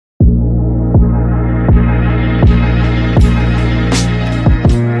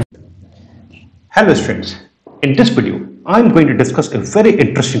Hello students, in this video I am going to discuss a very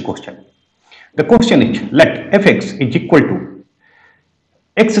interesting question. The question is, let fx is equal to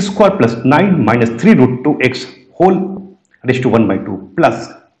x square plus 9 minus 3 root 2x whole raised to 1 by 2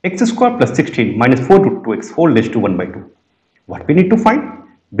 plus x square plus 16 minus 4 root 2x whole raised to 1 by 2. What we need to find?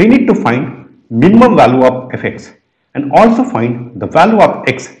 We need to find minimum value of fx and also find the value of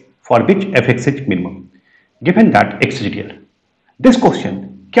x for which fx is minimum, given that x is real. This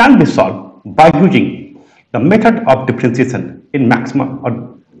question can be solved by using the method of differentiation in maximum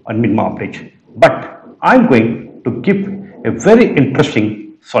or minimum average. But I am going to give a very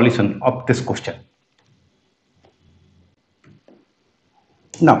interesting solution of this question.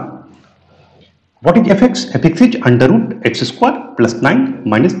 Now, what is fx? fx is under root x square plus 9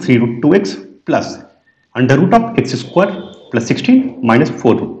 minus 3 root 2x plus under root of x square plus 16 minus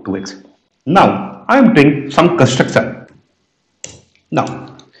 4 root 2x. Now, I am doing some construction. Now,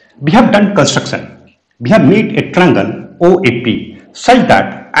 we have done construction. We have made a triangle OAP such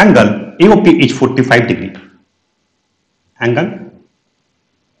that angle AOP is 45 degree. Angle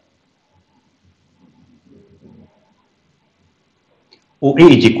OA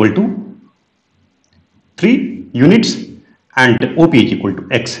is equal to 3 units and OP is equal to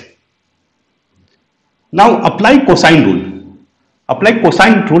x. Now apply cosine rule. Apply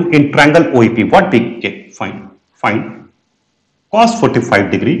cosine rule in triangle OAP. What we find? Find cos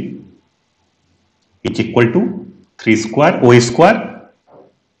 45 degree is equal to 3 square OA square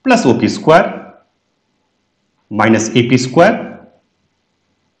plus OP square minus AP square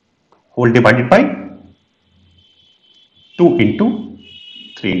whole divided by 2 into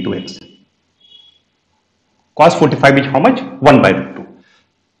 3 into x. Cos 45 is how much? 1 by root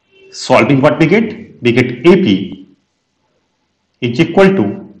 2. Solving what we get? We get AP is equal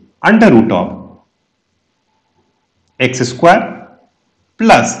to under root of x square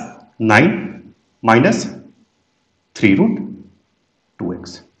plus 9 minus 3 root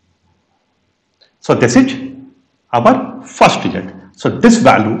 2x. So this is our first result. So this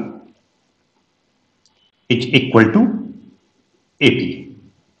value is equal to AP.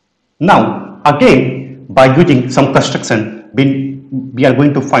 Now again, by using some construction, we are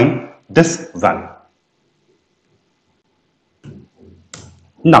going to find this value.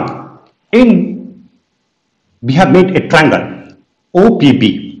 Now we have made a triangle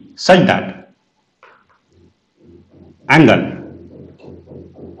OPB such that angle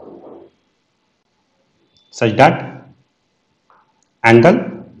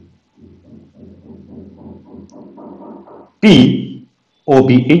POB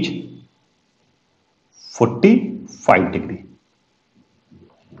is 45 degree.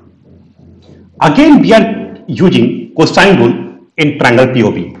 Again we are using cosine rule in triangle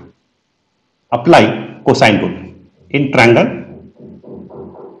POB. Apply cosine rule in triangle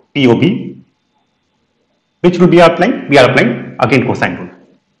POB. Which rule we are applying? We are applying again cosine rule.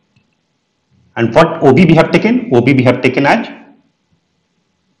 And what OB we have taken? OB we have taken as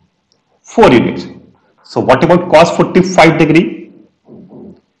 4 units. So what about cos 45 degree?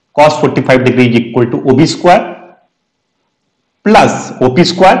 Cos 45 degree is equal to OB square plus OP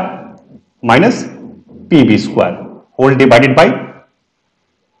square minus PB square whole divided by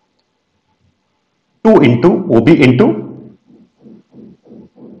 2 into OB into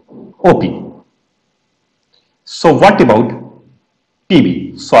OP. So what about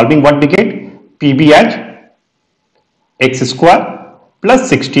PB? Solving what we get? PB as x square plus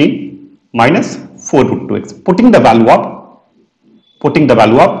 16 minus 4 root 2x. Putting the value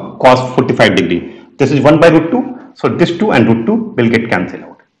of cos 45 degree. This is 1 by root 2. So this 2 and root 2 will get cancelled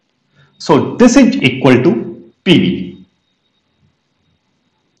out. So this is equal to PB.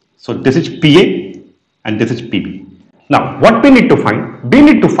 So this is PA and this is PB. Now what we need to find? We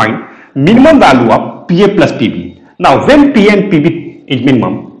need to find minimum value of PA plus PB. Now when PA and PB is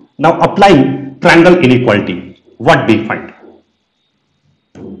minimum, now applying triangle inequality, what we find?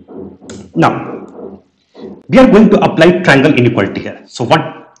 Now we are going to apply triangle inequality here. So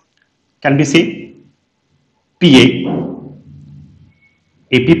what can we say? PA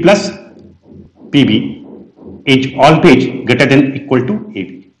AP plus PB is always greater than equal to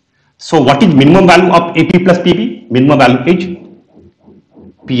AB. So what is minimum value of AP plus PB? Minimum value is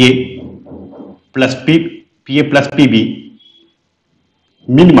PA plus PB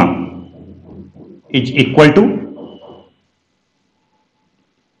minimum is equal to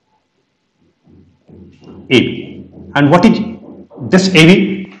AB. And what is this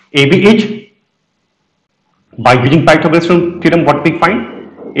AB? AB is, by using Pythagoras theorem, what we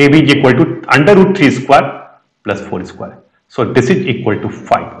find? AB is equal to under root 3 square plus 4 square. So this is equal to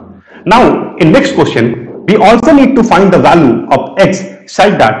 5. Now in next question, we also need to find the value of x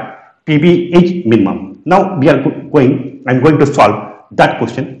such that PB is minimum. Now we are I'm going to solve that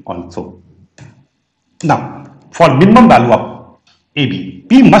question also. Now for minimum value of AB,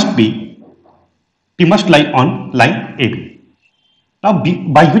 P must lie on line AB. Now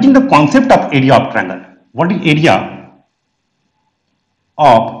by using the concept of area of triangle, what is area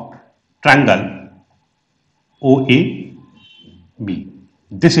of triangle OAB?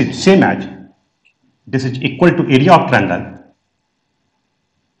 This is same as, this is equal to area of triangle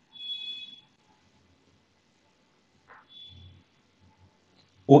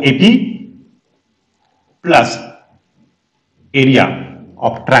OAP plus area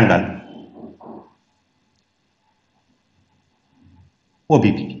of triangle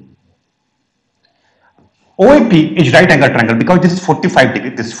OBP. OAP is right angle triangle because this is 45 degree,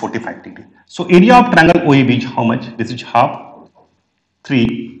 this is 45 degree. So area of triangle OAB is how much? This is half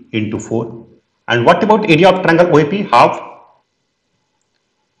 3 into 4. And what about area of triangle OAP? Half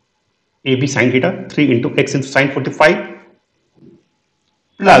AB sin theta 3 into x into sin 45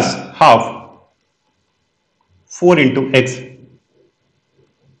 plus half 4 into x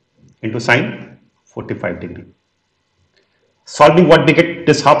into sin 45 degree. Solving what we get,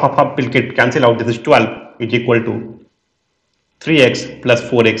 this half will get cancelled out. This is 12 is equal to 3x plus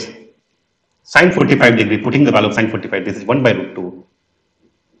 4x sin 45 degree, putting the value of sin 45, this is 1 by root 2.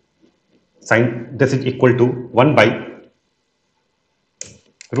 Sin, this is equal to 1 by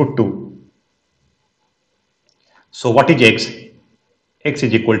root 2. So what is x? X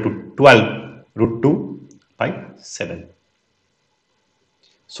is equal to 12 root 2 by 7.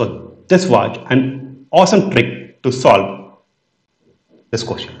 So this was an awesome trick to solve this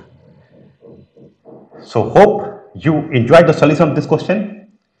question. So hope you enjoyed the solution of this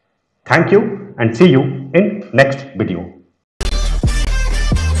question. Thank you and see you in next video.